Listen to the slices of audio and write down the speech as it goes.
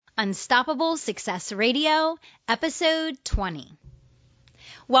Unstoppable Success Radio, Episode 20.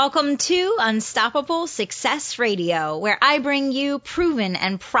 Welcome to Unstoppable Success Radio, where I bring you proven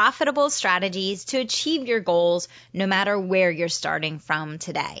and profitable strategies to achieve your goals no matter where you're starting from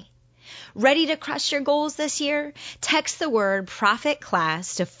today. Ready to crush your goals this year? Text the word Profit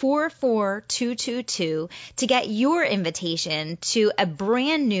Class to 44222 to get your invitation to a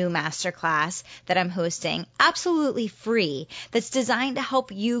brand new masterclass that I'm hosting absolutely free that's designed to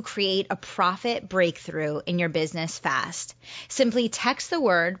help you create a profit breakthrough in your business fast. Simply text the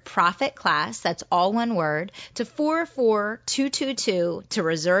word Profit Class, that's all one word, to 44222 to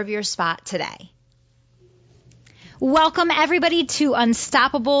reserve your spot today. Welcome everybody to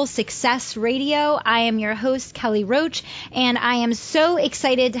Unstoppable Success Radio. I am your host, Kelly Roach, and I am so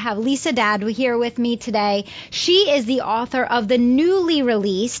excited to have Lisa Dadwa here with me today. She is the author of the newly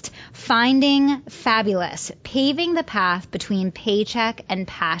released Finding Fabulous, Paving the Path Between Paycheck and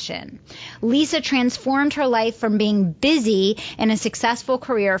Passion. Lisa transformed her life from being busy in a successful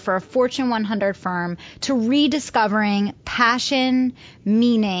career for a Fortune 100 firm to rediscovering passion,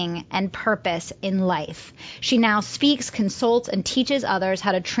 meaning, and purpose in life. She now speaks, consults, and teaches others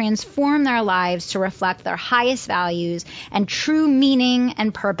how to transform their lives to reflect their highest values and true meaning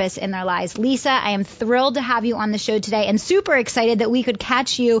and purpose in their lives. Lisa, I am thrilled to have you on the show today and super excited that we could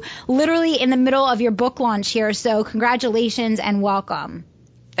catch you literally in the middle of your book launch here. So congratulations and welcome.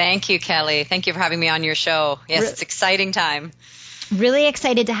 Thank you, Kelly. Thank you for having me on your show. Yes, it's an exciting time. Really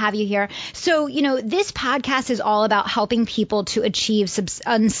excited to have you here. So, this podcast is all about helping people to achieve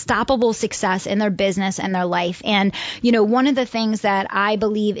unstoppable success in their business and their life. And, one of the things that I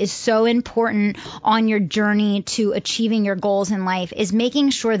believe is so important on your journey to achieving your goals in life is making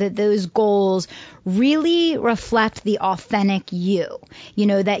sure that those goals really reflect the authentic you.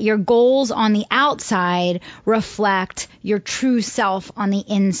 That your goals on the outside reflect your true self on the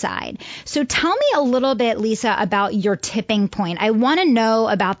inside. So tell me a little bit, Lisa, about your tipping point. I want to know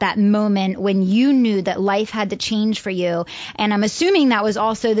about that moment when you knew that life had to change for you. And I'm assuming that was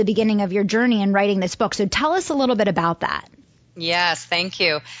also the beginning of your journey in writing this book. So tell us a little bit about that. Yes, thank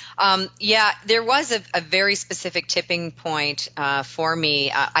you. There was a very specific tipping point for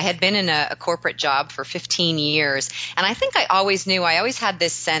me. I had been in a corporate job for 15 years, and I think I always had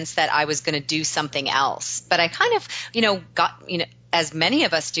this sense that I was going to do something else. But I kind of, as many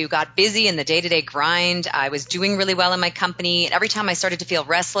of us do, got busy in the day-to-day grind. I was doing really well in my company. And every time I started to feel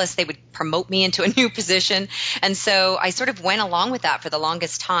restless, they would promote me into a new position. And so I sort of went along with that for the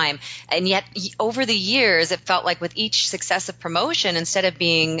longest time. And yet over the years, it felt like with each successive promotion, instead of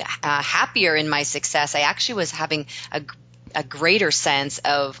being happier in my success, I actually was having a greater sense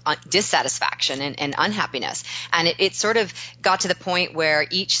of dissatisfaction and unhappiness. And it sort of got to the point where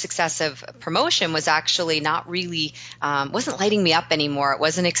each successive promotion was actually not really, wasn't lighting me up anymore. It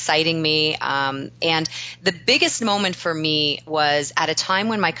wasn't exciting me. And the biggest moment for me was at a time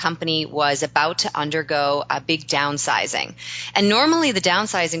when my company was about to undergo a big downsizing. And normally the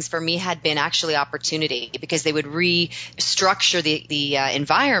downsizings for me had been actually opportunity because they would restructure the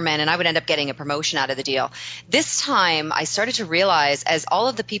environment and I would end up getting a promotion out of the deal. This time I started to realize, as all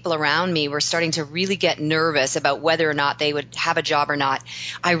of the people around me were starting to really get nervous about whether or not they would have a job or not,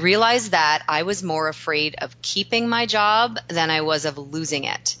 I realized that I was more afraid of keeping my job than I was of losing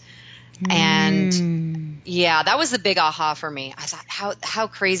it. And yeah, that was the big aha for me. I thought, how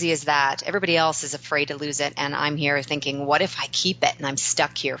crazy is that? Everybody else is afraid to lose it. And I'm here thinking, what if I keep it and I'm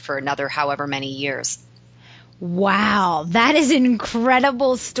stuck here for another however many years? Wow, that is an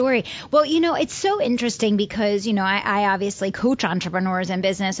incredible story. Well, it's so interesting because, I obviously coach entrepreneurs and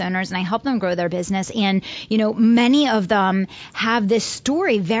business owners and I help them grow their business. And, many of them have this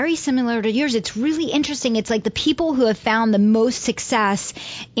story very similar to yours. It's really interesting. It's like the people who have found the most success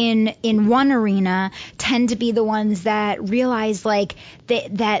in one arena tend to be the ones that realize like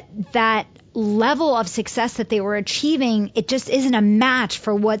that level of success that they were achieving, it just isn't a match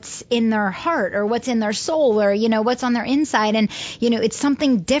for what's in their heart or what's in their soul or, what's on their inside. And, it's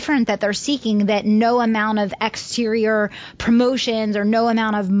something different that they're seeking that no amount of exterior promotions or no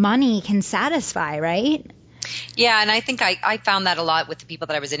amount of money can satisfy, right? Yeah, and I think I found that a lot with the people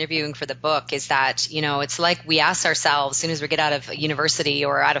that I was interviewing for the book is that, it's like we ask ourselves as soon as we get out of university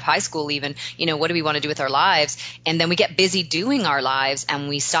or out of high school even, what do we want to do with our lives? And then we get busy doing our lives and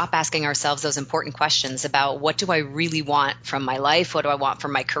we stop asking ourselves those important questions about what do I really want from my life? What do I want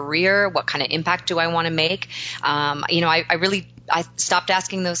from my career? What kind of impact do I want to make? I stopped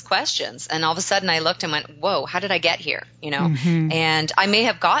asking those questions and all of a sudden I looked and went, whoa, how did I get here? Mm-hmm. And I may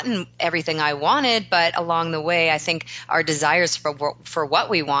have gotten everything I wanted, but along the way, I think our desires for what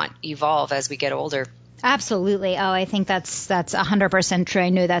we want evolve as we get older. Absolutely. Oh, I think that's 100% true. I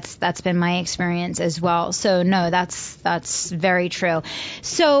know that's been my experience as well. So no, that's very true.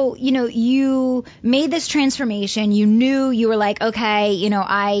 So, you made this transformation. You knew, you were like, okay,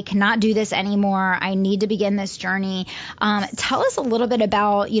 I cannot do this anymore. I need to begin this journey. Tell us a little bit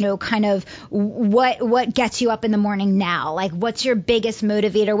about, kind of what gets you up in the morning now? Like, what's your biggest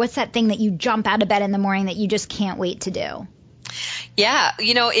motivator? What's that thing that you jump out of bed in the morning that you just can't wait to do? Yeah,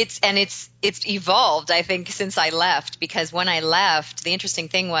 it's evolved, I think, since I left, because when I left, the interesting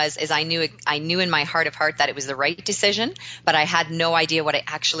thing is I knew in my heart of heart that it was the right decision, but I had no idea what I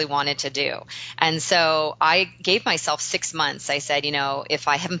actually wanted to do. And so I gave myself 6 months. I said, if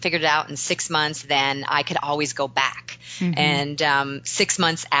I haven't figured it out in 6 months, then I could always go back. Mm-hmm. And 6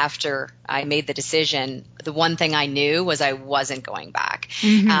 months after I made the decision, the one thing I knew was I wasn't going back.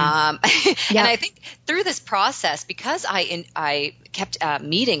 Mm-hmm. Yep. And I think through this process, because I kept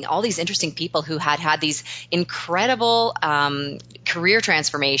meeting all these interesting people who had these incredible career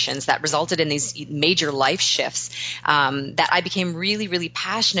transformations that resulted in these major life shifts, that I became really, really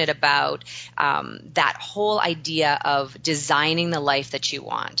passionate about that whole idea of designing the life that you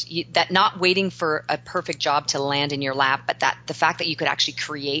want, that not waiting for a perfect job to land in your lap, but that the fact that you could actually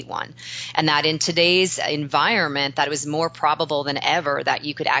create one, and that in today's environment that it was more probable than ever that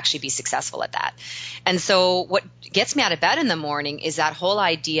you could actually be successful at that. And so what gets me out of bed in the morning is that whole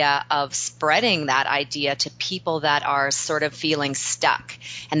idea of spreading that idea to people that are sort of feeling stuck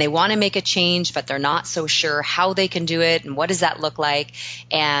and they want to make a change, but they're not so sure how they can do it and what does that look like.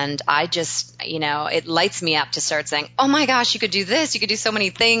 And I just, it lights me up to start saying, oh my gosh, you could do this, you could do so many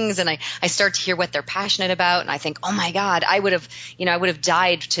things. And I start to hear what they're passionate about. And I think, oh my God, I would have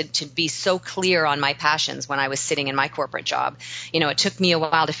died to be so clear on my passions when I was sitting in my corporate job. It took me a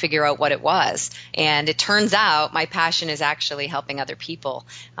while to figure out what it was. And it turns out my passion is actually helping other people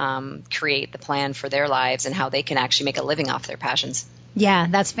create the plan for their lives and how they can actually make a living off their passions. Yeah,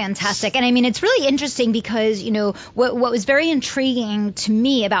 that's fantastic. And I mean, it's really interesting because, what was very intriguing to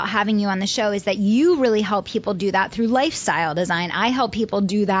me about having you on the show is that you really help people do that through lifestyle design. I help people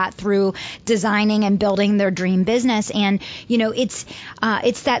do that through designing and building their dream business. And,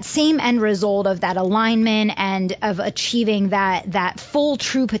 it's that same end result of that alignment and of achieving that full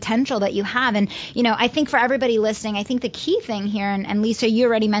true potential that you have. And, I think for everybody listening, I think the key thing here, and Lisa, you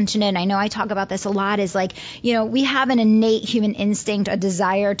already mentioned it, and I know I talk about this a lot, is like, we have an innate human instinct, a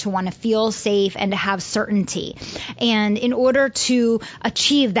desire to want to feel safe and to have certainty. And in order to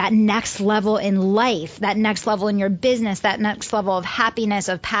achieve that next level in life, that next level in your business, that next level of happiness,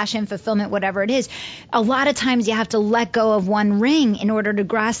 of passion, fulfillment, whatever it is, a lot of times you have to let go of one ring in order to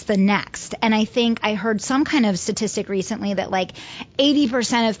grasp the next. And I think I heard some kind of statistic recently that like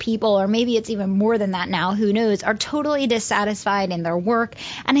 80% of people, or maybe it's even more than that now, who knows, are totally dissatisfied in their work.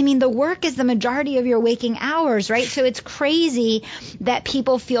 And I mean, the work is the majority of your waking hours, right? So it's crazy that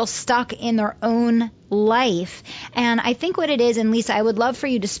people feel stuck in their own life. And I think what it is, and Lisa, I would love for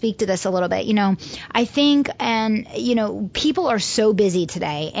you to speak to this a little bit. I think, people are so busy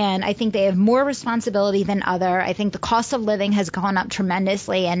today, and I think they have more responsibility than other. I think the cost of living has gone up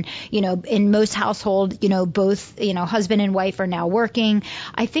tremendously, and, in most households, both, husband and wife are now working.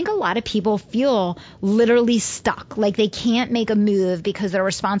 I think a lot of people feel literally stuck, like they can't make a move because their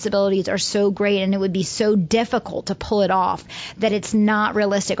responsibilities are so great and it would be so difficult to pull it off that it's not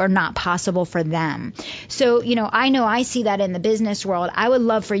realistic or not possible for them. So, I know I see that in the business world. I would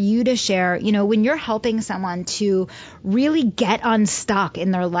love for you to share, when you're helping someone to really get unstuck in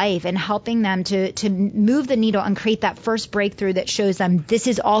their life and helping them to move the needle and create that first breakthrough that shows them this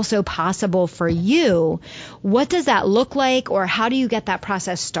is also possible for you. What does that look like, or how do you get that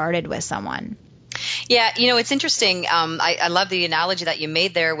process started with someone? Yeah, it's interesting. I love the analogy that you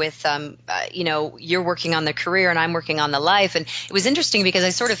made there with, you're working on the career and I'm working on the life. And it was interesting because I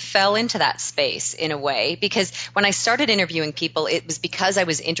sort of fell into that space in a way, because when I started interviewing people, it was because I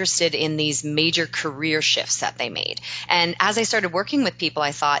was interested in these major career shifts that they made. And as I started working with people,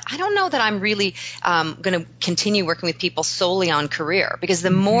 I thought, I don't know that I'm really going to continue working with people solely on career, because the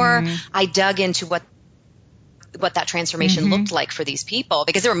more I dug into what that transformation looked like for these people,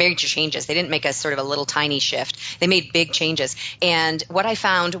 because there were major changes. They didn't make a sort of a little tiny shift. They made big changes. And what I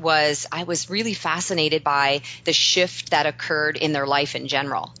found was I was really fascinated by the shift that occurred in their life in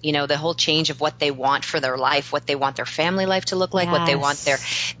general. The whole change of what they want for their life, what they want their family life to look like, yes, what they want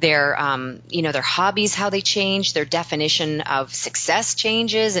their hobbies, how they change, their definition of success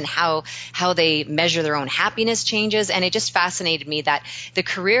changes, and how they measure their own happiness changes. And it just fascinated me that the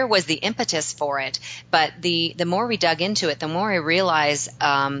career was the impetus for it, but the the more we dug into it, the more I realized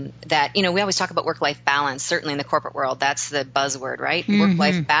that, we always talk about work-life balance. Certainly in the corporate world, that's the buzzword, right? Mm-hmm.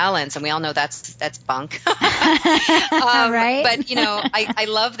 Work-life balance, and we all know that's bunk. Right? But I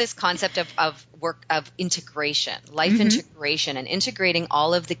love this concept of work, of integration, life integration, and integrating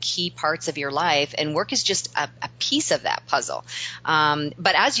all of the key parts of your life. And work is just a piece of that puzzle.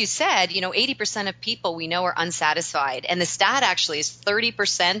 But as you said, 80% of people we know are unsatisfied, and the stat actually is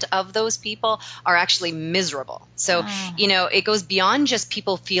 30% of those people are actually miserable. So, it goes beyond just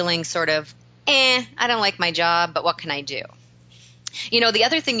people feeling sort of, I don't like my job, but what can I do? The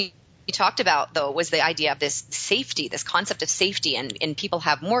other thing you talked about, though, was the idea of this safety, this concept of safety, and people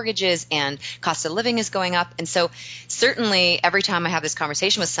have mortgages and cost of living is going up. And so certainly every time I have this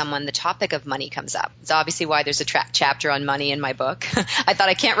conversation with someone, the topic of money comes up. It's obviously why there's a chapter on money in my book. I thought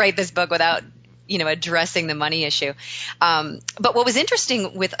I can't write this book without addressing the money issue. But what was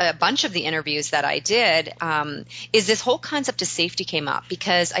interesting with a bunch of the interviews that I did is this whole concept of safety came up,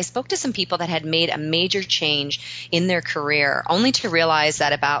 because I spoke to some people that had made a major change in their career, only to realize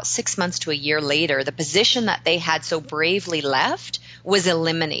that about 6 months to a year later, the position that they had so bravely left was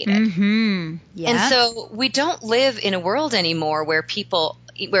eliminated. Mm-hmm. Yeah. And so we don't live in a world anymore where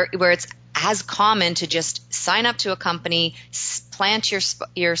where it's as common to just sign up to a company, plant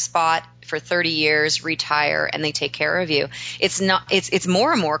your spot for 30 years, retire, and they take care of you. It's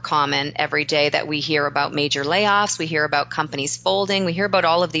more and more common every day that we hear about major layoffs, we hear about companies folding, we hear about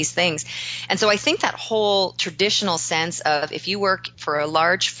all of these things. And so I think that whole traditional sense of, if you work for a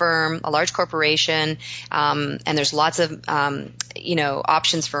large firm, a large corporation, and there's lots of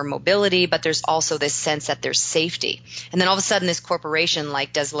options for mobility, but there's also this sense that there's safety. And then all of a sudden this corporation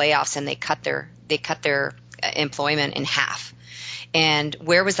does layoffs, and they cut their employment in half. And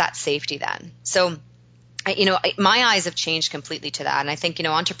where was that safety then? So, my eyes have changed completely to that. And I think,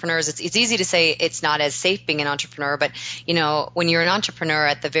 entrepreneurs, it's easy to say it's not as safe being an entrepreneur, but, when you're an entrepreneur,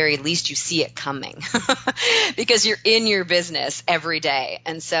 at the very least, you see it coming because you're in your business every day.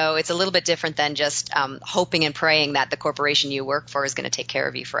 And so it's a little bit different than just hoping and praying that the corporation you work for is going to take care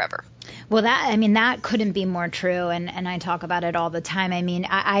of you forever. Well, that couldn't be more true. And I talk about it all the time.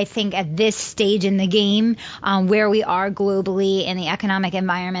 I think at this stage in the game, where we are globally in the economic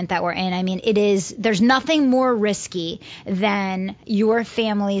environment that we're in, there's nothing more risky than your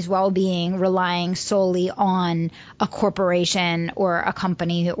family's well-being relying solely on a corporation or a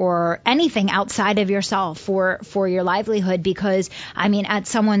company or anything outside of yourself for your livelihood, because at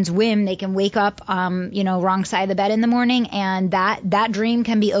someone's whim, they can wake up wrong side of the bed in the morning, and that dream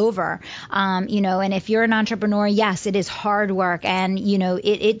can be over. And if you're an entrepreneur, yes, it is hard work, and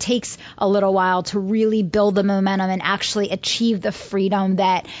it takes a little while to really build the momentum and actually achieve the freedom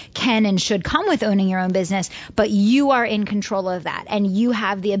that can and should come with owning your own business. But you are in control of that, and you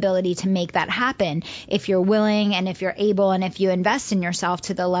have the ability to make that happen if you're willing and if you're able and if you invest in yourself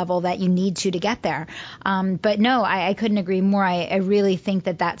to the level that you need to get there. But no, I couldn't agree more. I really think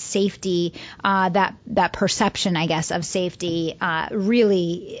that safety, that perception, I guess, of safety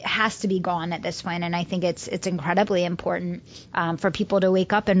really has to be gone at this point. And I think it's incredibly important for people to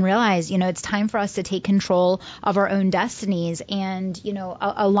wake up and realize, it's time for us to take control of our own destinies and,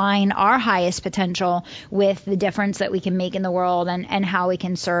 align our highest potential with the difference that we can make in the world and how we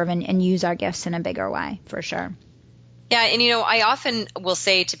can serve and use our gifts in a bigger way, for sure. Yeah, and I often will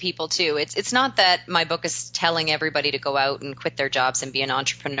say to people too, it's not that my book is telling everybody to go out and quit their jobs and be an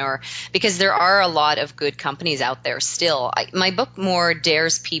entrepreneur, because there are a lot of good companies out there still. My book more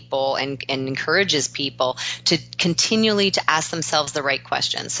dares people and encourages people to continually to ask themselves the right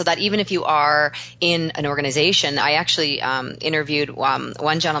questions, so that even if you are in an organization, I actually interviewed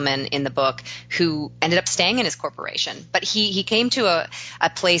one gentleman in the book who ended up staying in his corporation, but he came to a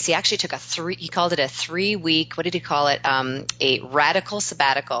place. He actually took he called it a 3-week, what did he call it? A radical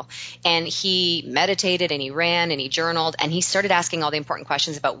sabbatical, and he meditated and he ran and he journaled, and he started asking all the important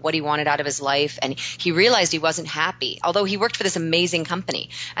questions about what he wanted out of his life, and he realized he wasn't happy, although he worked for this amazing company.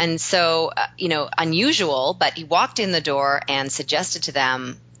 And so, unusual, but he walked in the door and suggested to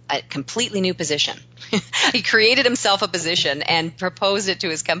them a completely new position. He created himself a position and proposed it to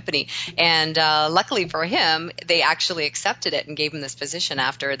his company. And luckily for him, they actually accepted it and gave him this position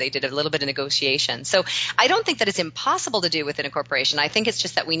after they did a little bit of negotiation. So I don't think that it's impossible to do within a corporation. I think it's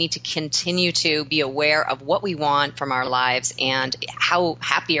just that we need to continue to be aware of what we want from our lives and how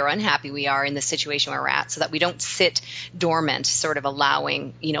happy or unhappy we are in the situation where we're at, so that we don't sit dormant, sort of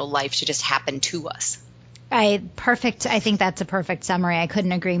allowing, life to just happen to us. Perfect. I think that's a perfect summary. I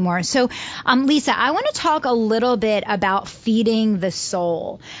couldn't agree more. So, Lisa, I want to talk a little bit about feeding the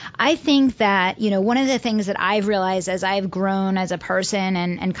soul. I think that, one of the things that I've realized as I've grown as a person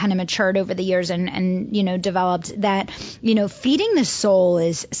and kind of matured over the years and developed that, feeding the soul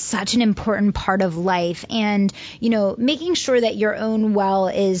is such an important part of life, and, making sure that your own well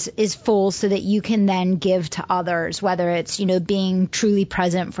is full so that you can then give to others, whether it's, being truly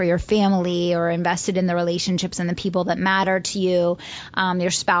present for your family or invested in the relationships and the people that matter to you,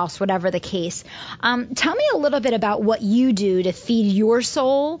 your spouse, whatever the case. Tell me a little bit about what you do to feed your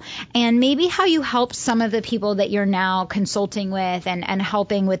soul, and maybe how you help some of the people that you're now consulting with and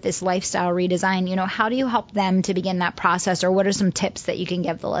helping with this lifestyle redesign. How do you help them to begin that process, or what are some tips that you can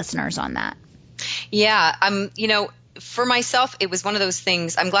give the listeners on that? Yeah, for myself, it was one of those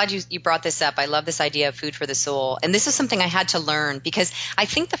things. I'm glad you brought this up. I love this idea of food for the soul. And this is something I had to learn, because I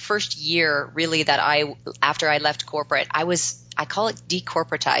think the first year really that after I left corporate, I call it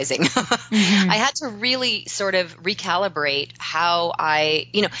decorporatizing. Mm-hmm. I had to really sort of recalibrate how I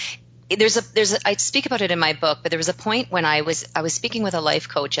speak about it in my book, but there was a point when I was speaking with a life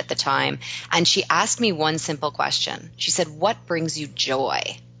coach at the time, and she asked me one simple question. She said, "What brings you joy?"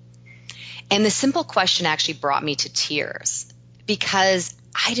 And the simple question actually brought me to tears, because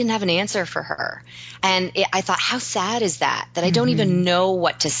I didn't have an answer for her. And I thought, how sad is that I don't even know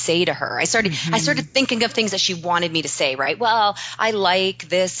what to say to her. I started thinking of things that she wanted me to say, right? Well, I like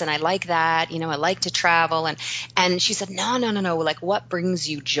this and I like that, I like to travel. And she said, no, like, what brings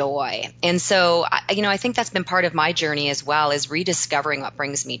you joy? And so, I think that's been part of my journey as well, is rediscovering what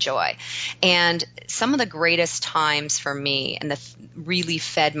brings me joy. And some of the greatest times for me, and really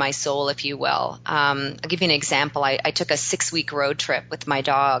fed my soul, if you will. I'll give you an example. I took a 6-week road trip with my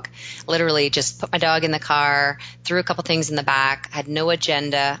dog, literally just put my dog in the car, threw a couple things in the back, had no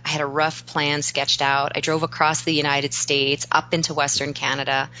agenda. I had a rough plan sketched out. I drove across the United States, up into Western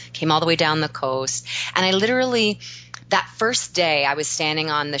Canada, came all the way down the coast. And I literally, that first day, I was standing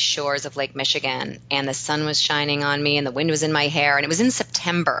on the shores of Lake Michigan, and the sun was shining on me and the wind was in my hair, and it was in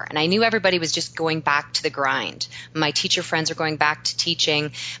September, and I knew everybody was just going back to the grind. My teacher friends were going back to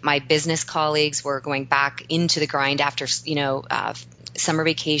teaching. My business colleagues were going back into the grind after, summer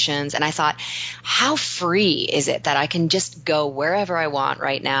vacations. And I thought, how free is it that I can just go wherever I want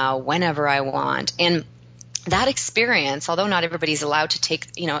right now, whenever I want? And that experience, although not everybody's allowed to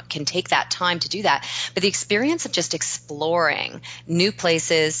can take that time to do that, but the experience of just exploring new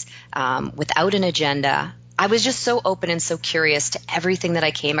places without an agenda, I was just so open and so curious to everything that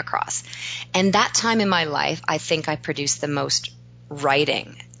I came across. And that time in my life, I think I produced the most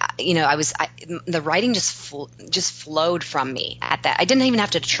writing. The writing just flowed from me at that. I didn't even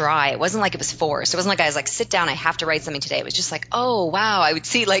have to try. It wasn't like it was forced. It wasn't like I was like, sit down, I have to write something today. It was just like, oh, wow. I would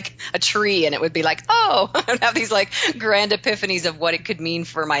see like a tree, and it would be like, oh, I would have these like grand epiphanies of what it could mean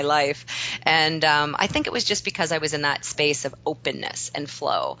for my life. And I think it was just because I was in that space of openness and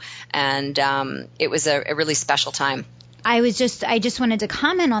flow. And it was a really special time. I just wanted to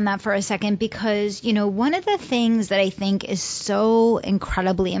comment on that for a second, because, one of the things that I think is so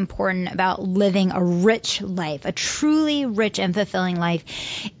incredibly important about living a rich life, a truly rich and fulfilling life,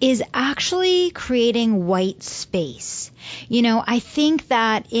 is actually creating white space. I think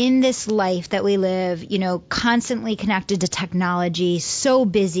that in this life that we live, constantly connected to technology, so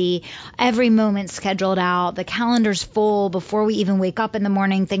busy, every moment scheduled out, the calendar's full, before we even wake up in the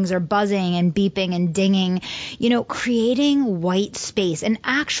morning, things are buzzing and beeping and dinging, creating white space, an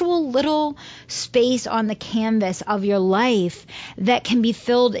actual little space on the canvas of your life that can be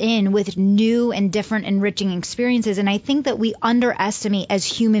filled in with new and different enriching experiences. And I think that we underestimate as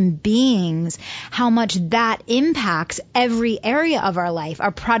human beings how much that impacts every area of our life,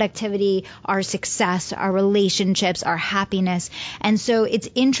 our productivity, our success, our relationships, our happiness. And so it's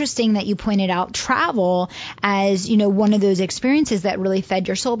interesting that you pointed out travel as, one of those experiences that really fed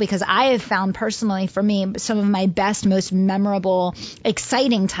your soul, because I have found personally, for me, some of my best, most memorable,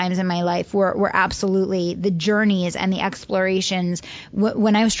 exciting times in my life were absolutely the journeys and the explorations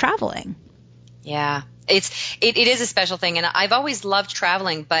when I was traveling. Yeah. It is a special thing, and I've always loved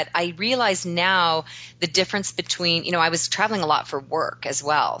traveling, but I realize now the difference between, I was traveling a lot for work as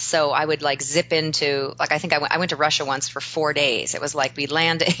well. So I would like zip into, like, I think I went to Russia once for 4 days. It was like we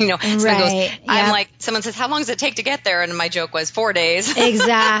landed, someone goes, I'm like, someone says, how long does it take to get there? And my joke was 4 days.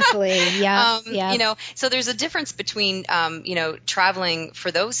 Exactly. Yeah. So there's a difference between, traveling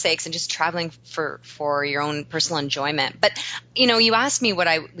for those sakes and just traveling for your own personal enjoyment. But, you asked me what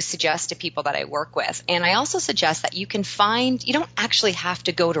I suggest to people that I work with. And I also suggest that you don't actually have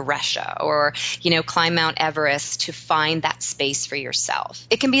to go to Russia or, climb Mount Everest to find that space for yourself.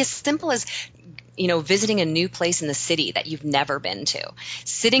 It can be as simple as visiting a new place in the city that you've never been to,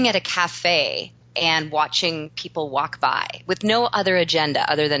 sitting at a cafe and watching people walk by with no other agenda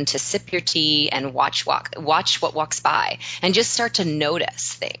other than to sip your tea and watch what walks by, and just start to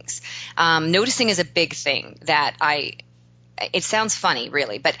notice things. Noticing is a big thing that it sounds funny,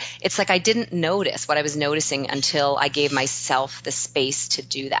 really, but it's like I didn't notice what I was noticing until I gave myself the space to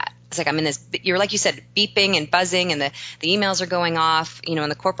do that. It's like I'm in this, you're like you said, beeping and buzzing, and the emails are going off. In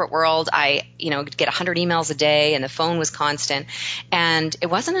the corporate world, I get 100 emails a day, and the phone was constant. And it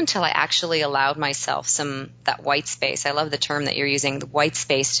wasn't until I actually allowed myself that white space. I love the term that you're using, the white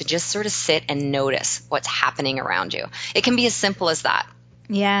space, to just sort of sit and notice what's happening around you. It can be as simple as that.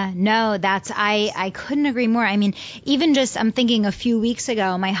 Yeah, no, I couldn't agree more. I mean, even just, I'm thinking a few weeks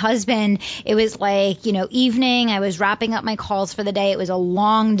ago, my husband, it was like, evening, I was wrapping up my calls for the day. It was a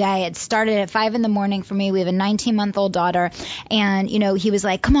long day. It started at 5 a.m. for me. We have a 19-month-old daughter, and, he was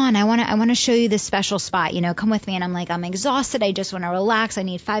like, come on, I want to show you this special spot, come with me. And I'm like, I'm exhausted. I just want to relax. I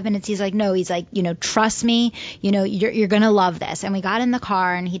need 5 minutes. He's like, no, trust me, you're going to love this. And we got in the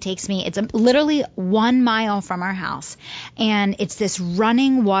car, and he takes me, it's literally 1 mile from our house. And it's this running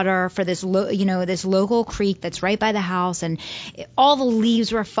water for this local creek that's right by the house, and all the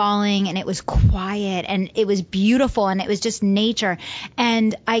leaves were falling, and it was quiet, and it was beautiful, and it was just nature.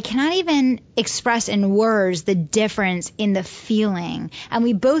 And I cannot even express in words the difference in the feeling. And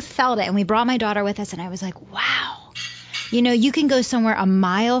we both felt it, and we brought my daughter with us, and I was like, wow. You can go somewhere a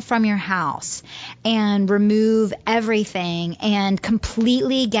mile from your house and remove everything and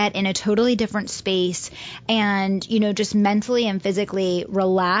completely get in a totally different space and, just mentally and physically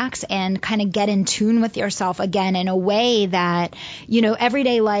relax and kind of get in tune with yourself again in a way that,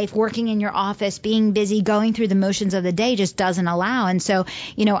 everyday life, working in your office, being busy, going through the motions of the day just doesn't allow. And so,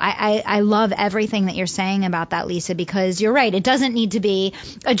 I love everything that you're saying about that, Lisa, because you're right. It doesn't need to be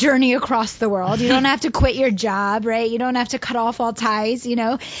a journey across the world. You don't have to quit your job, right? You don't have to cut off all ties.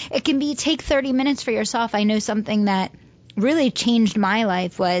 It can be take 30 minutes for yourself. I know something that really changed my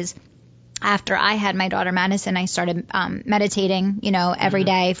life was after I had my daughter Madison, I started meditating, every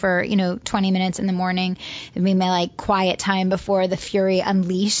day for, 20 minutes in the morning. It'd be my quiet time before the fury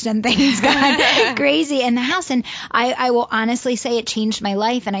unleashed and things got crazy in the house. And I will honestly say it changed my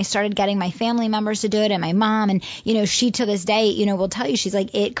life. And I started getting my family members to do it, and my mom. And, she to this day, will tell you, she's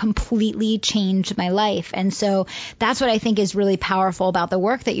like, it completely changed my life. And so that's what I think is really powerful about the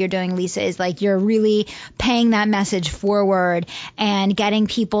work that you're doing, Lisa, is you're really paying that message forward and getting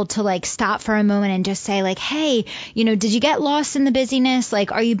people to stop for a moment and just say hey, did you get lost in the busyness?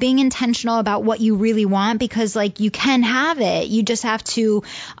 Are you being intentional about what you really want? Because you can have it. You just have to,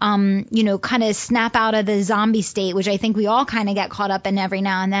 kind of snap out of the zombie state, which I think we all kind of get caught up in every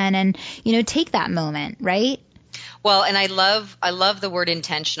now and then, and, take that moment, right? Well, and I love the word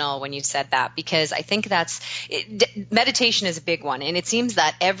intentional when you said that, because I think meditation is a big one. And it seems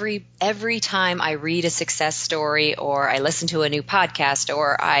that every time I read a success story, or I listen to a new podcast,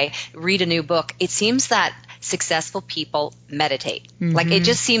 or I read a new book, it seems that successful people meditate. Mm-hmm. It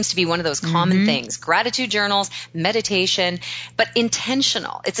just seems to be one of those common things. Gratitude journals, meditation, but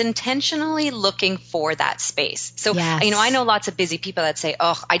intentional. It's intentionally looking for that space. So, yes. I know lots of busy people that say,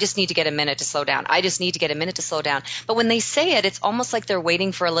 oh, I just need to get a minute to slow down. I just need to get a minute to slow down. But when they say it, it's almost like they're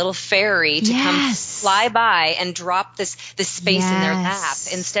waiting for a little fairy to come fly by and drop this space in their lap,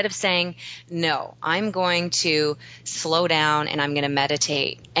 instead of saying, no, I'm going to slow down and I'm going to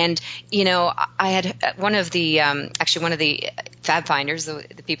meditate. And, I had one of the Fab Finders,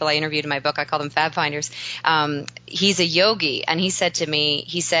 the people I interviewed in my book, I call them Fab Finders. He's a yogi, and he said to me,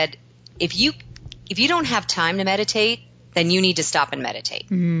 if you don't have time to meditate, then you need to stop and meditate.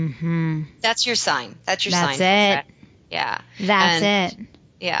 Mm-hmm. That's your sign. That's your sign. That's it. Yeah. That's it.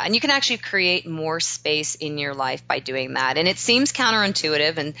 Yeah, and you can actually create more space in your life by doing that. And it seems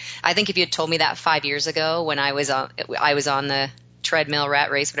counterintuitive, and I think if you had told me that 5 years ago when I was on the treadmill,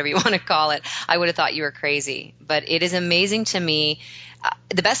 rat race, whatever you want to call it, I would have thought you were crazy. But it is amazing to me.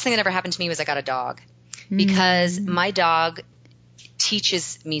 The best thing that ever happened to me was I got a dog, because my dog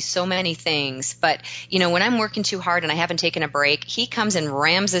teaches me so many things. But, when I'm working too hard and I haven't taken a break, he comes and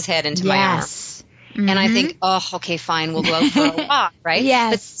rams his head into my arm. Mm-hmm. And I think, oh, okay, fine, we'll go out for a walk, right?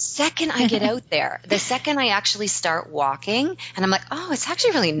 Yes. But the second I get out there, the second I actually start walking, and I'm like, oh, it's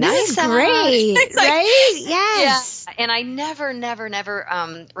actually really nice. This is great, right? Yes. Yeah. And I never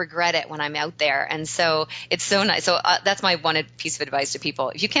regret it when I'm out there. And so it's so nice. So that's my one piece of advice to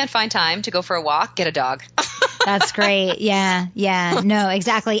people. If you can't find time to go for a walk, get a dog. That's great. Yeah. Yeah. No,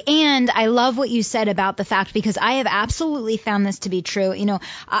 exactly. And I love what you said about the fact, because I have absolutely found this to be true. You know,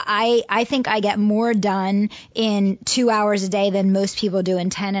 I think I get more done in 2 hours a day than most people do in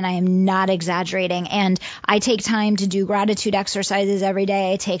 10, and I am not exaggerating. And I take time to do gratitude exercises every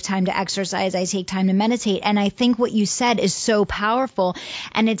day. I take time to exercise. I take time to meditate. And I think what you said is so powerful.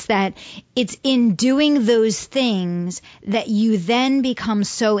 And it's that it's in doing those things that you then become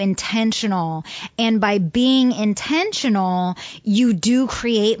so intentional. And by being intentional, you do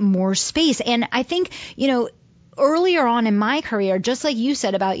create more space. And I think, you know, earlier on in my career, just like you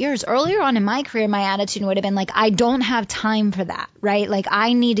said about yours, earlier on in my career, my attitude would have been like, I don't have time for that, right? Like,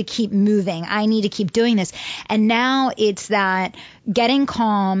 I need to keep moving. I need to keep doing this. And now it's that getting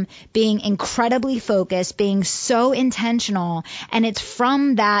calm, being incredibly focused, being so intentional. And it's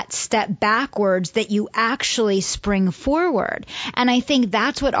from that step backwards that you actually spring forward. And I think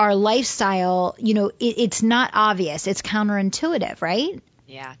that's what our lifestyle, you know, it's not obvious. It's counterintuitive, right?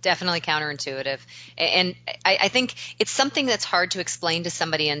 Yeah, definitely counterintuitive. And I think it's something that's hard to explain to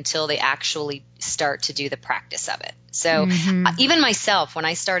somebody until they actually start to do the practice of it. So even myself, when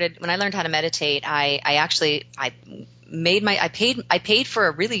I learned how to meditate, I paid for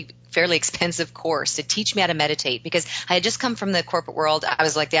a really fairly expensive course to teach me how to meditate, because I had just come from the corporate world. I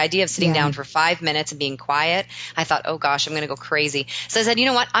was like, the idea of sitting down for 5 minutes and being quiet, I thought, oh gosh, I'm going to go crazy. So I said, you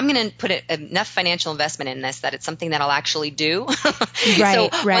know what? I'm going to put enough financial investment in this that it's something that I'll actually do.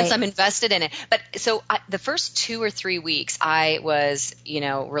 Once I'm invested in it. But so the first 2 or 3 weeks, I was, you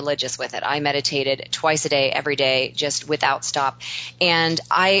know, religious with it. I meditated twice a day, every day, just without stop. And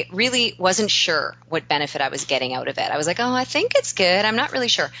I really wasn't sure what benefit I was getting out of it. I was like, oh, I think it's good. I'm not really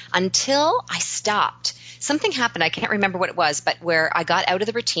sure. Until I stopped. Something happened, I can't remember what it was, but where I got out of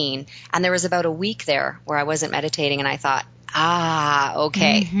the routine, and there was about a week there where I wasn't meditating, and I thought,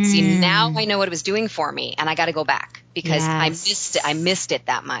 okay. See, now I know what it was doing for me, and I got to go back, because I missed it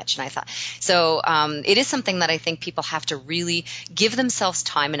that much. And I thought, so it is something that I think people have to really give themselves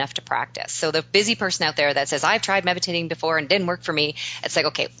time enough to practice. So the busy person out there that says, I've tried meditating before and it didn't work for me, it's like,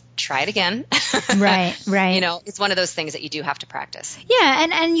 okay, try it again. Right. You know, it's one of those things that you do have to practice. Yeah,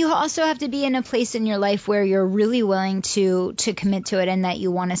 and you also have to be in a place in your life where you're really willing to commit to it, and that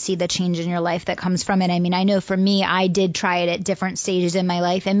you want to see the change in your life that comes from it. I mean, I know for me, I did try it at different stages in my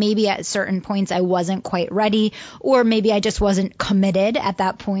life, and maybe at certain points I wasn't quite ready, or maybe I just wasn't committed at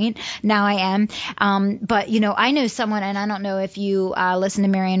that point. Now I am. But, you know, I know someone, and I don't know if you listen to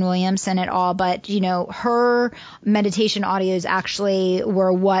Marianne Williamson at all, but, you know, her meditation audios actually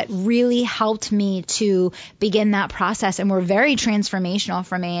were what really helped me to begin that process, and were very transformational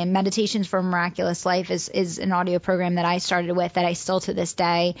for me. And Meditations for a Miraculous Life is an audio program that I started with, that I still to this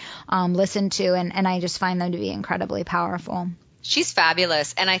day listen to, and I just find them to be incredibly powerful. She's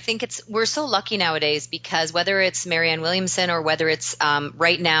fabulous. And I think we're so lucky nowadays, because whether it's Marianne Williamson or whether it's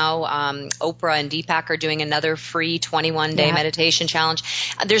right now Oprah and Deepak are doing another free 21-day meditation challenge.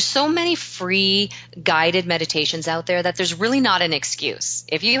 There's so many free guided meditations out there that there's really not an excuse.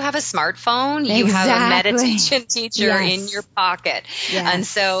 If you have a smartphone, you have a meditation teacher in your pocket. Yes. And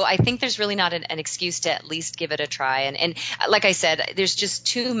so I think there's really not an excuse to at least give it a try. And like I said, there's just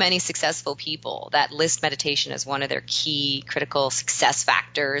too many successful people that list meditation as one of their key critical success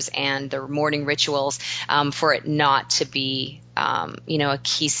factors and their morning rituals, for it not to be a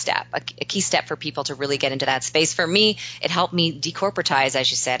key step for people to really get into that space. For me, it helped me decorporatize, as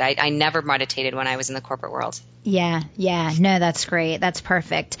you said. I never meditated when I was in the corporate world. Yeah. No, that's great. That's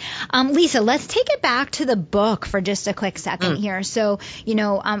perfect. Lisa, let's take it back to the book for just a quick second here. So, you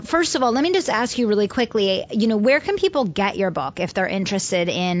know, first of all, let me just ask you really quickly, you know, where can people get your book if they're interested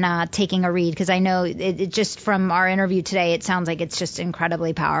in taking a read? Because I know it just from our interview today, it sounds like it's just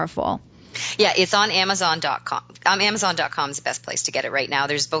incredibly powerful. Yeah, it's on Amazon.com. Amazon.com is the best place to get it right now.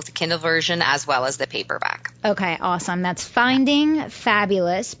 There's both the Kindle version as well as the paperback. Okay, awesome. That's Finding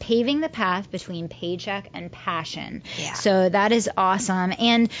Fabulous, Paving the Path Between Paycheck and Passion. Yeah. So that is awesome.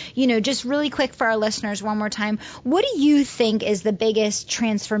 And, you know, just really quick for our listeners one more time, what do you think is the biggest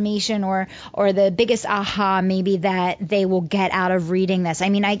transformation or the biggest aha maybe that they will get out of reading this? I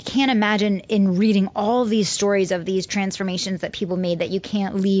mean, I can't imagine in reading all these stories of these transformations that people made that you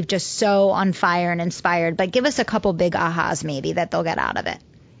can't leave just so on fire and inspired, but give us a couple big ahas maybe that they'll get out of it.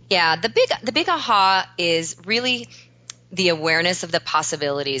 Yeah, the big aha is really the awareness of the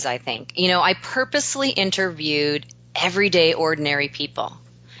possibilities, I think. You know, I purposely interviewed everyday ordinary people.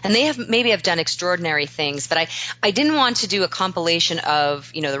 And they have done extraordinary things, but I didn't want to do a compilation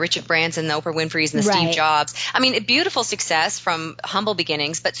of, the Richard Branson, the Oprah Winfrey's, and the Steve Jobs. I mean, a beautiful success from humble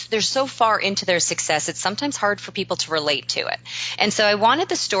beginnings, but they're so far into their success, it's sometimes hard for people to relate to it. And so I wanted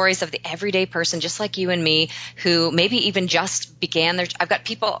the stories of the everyday person, just like you and me, who maybe even just began I've got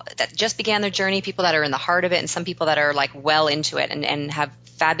people that just began their journey, people that are in the heart of it, and some people that are like well into it and have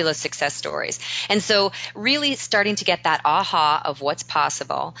fabulous success stories. And so really starting to get that aha of what's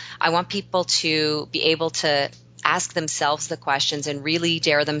possible. I want people to be able to ask themselves the questions and really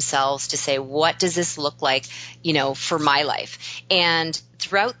dare themselves to say, what does this look like, for my life? And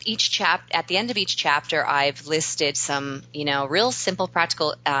throughout each chapter, at the end of each chapter, I've listed some, real simple,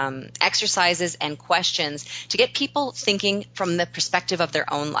 practical exercises and questions to get people thinking from the perspective of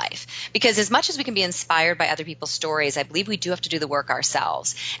their own life. Because as much as we can be inspired by other people's stories, I believe we do have to do the work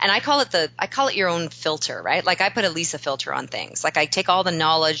ourselves. And I call it your own filter, right? Like I put a Lisa filter on things. Like I take all the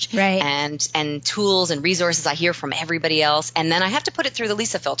knowledge and tools and resources I hear from everybody else, and then I have to put it through the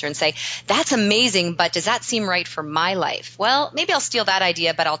Lisa filter and say, that's amazing, but does that seem right for my life? Well, maybe I'll steal that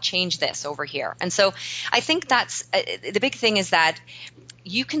idea, but I'll change this over here. And so I think that's the big thing, is that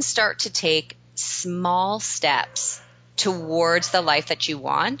you can start to take small steps towards the life that you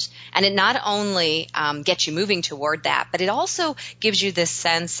want. And it not only gets you moving toward that, but it also gives you this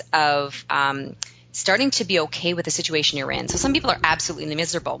sense of starting to be okay with the situation you're in. So some people are absolutely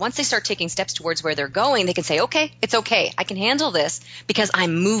miserable. Once they start taking steps towards where they're going, they can say, okay, it's okay. I can handle this because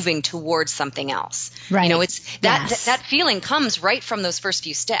I'm moving towards something else. Right. It's that feeling comes right from those first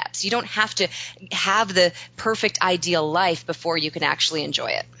few steps. You don't have to have the perfect ideal life before you can actually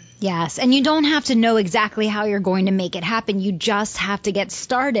enjoy it. Yes. And you don't have to know exactly how you're going to make it happen. You just have to get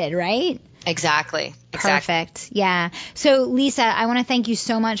started, right? Exactly. Perfect. Yeah. So, Lisa, I want to thank you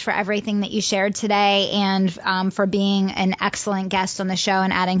so much for everything that you shared today and for being an excellent guest on the show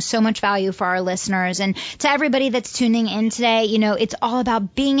and adding so much value for our listeners. And to everybody that's tuning in today, it's all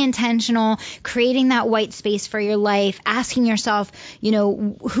about being intentional, creating that white space for your life, asking yourself,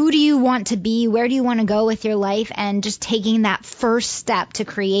 who do you want to be? Where do you want to go with your life? And just taking that first step to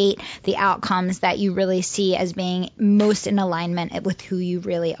create the outcomes that you really see as being most in alignment with who you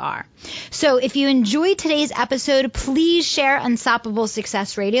really are. So if you enjoyed today's episode, please share Unstoppable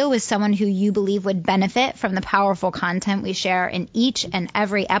Success Radio with someone who you believe would benefit from the powerful content we share in each and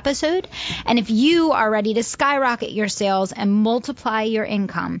every episode. And if you are ready to skyrocket your sales and multiply your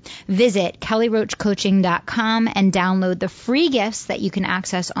income, visit kellyroachcoaching.com and download the free gifts that you can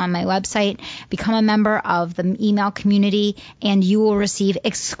access on my website. Become a member of the email community, and you will receive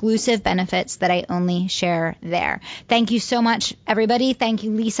exclusive benefits that I only share there. Thank you so much, everybody. Thank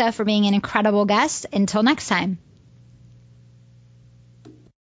you, Lisa, for being an incredible guest. Until next time.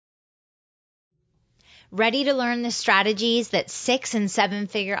 Ready to learn the strategies that 6- and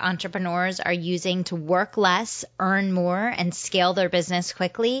 7-figure entrepreneurs are using to work less, earn more, and scale their business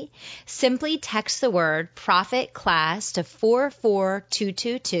quickly? Simply text the word Profit Class to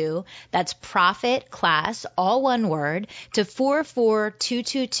 44222. That's Profit Class, all one word, to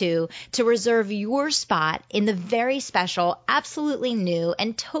 44222 to reserve your spot in the very special, absolutely new,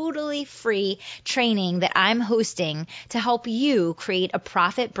 and totally free training that I'm hosting to help you create a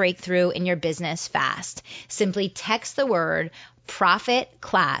profit breakthrough in your business fast. Simply text the word Profit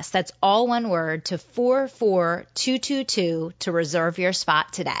Class, that's all one word, to 44222 to reserve your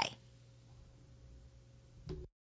spot today.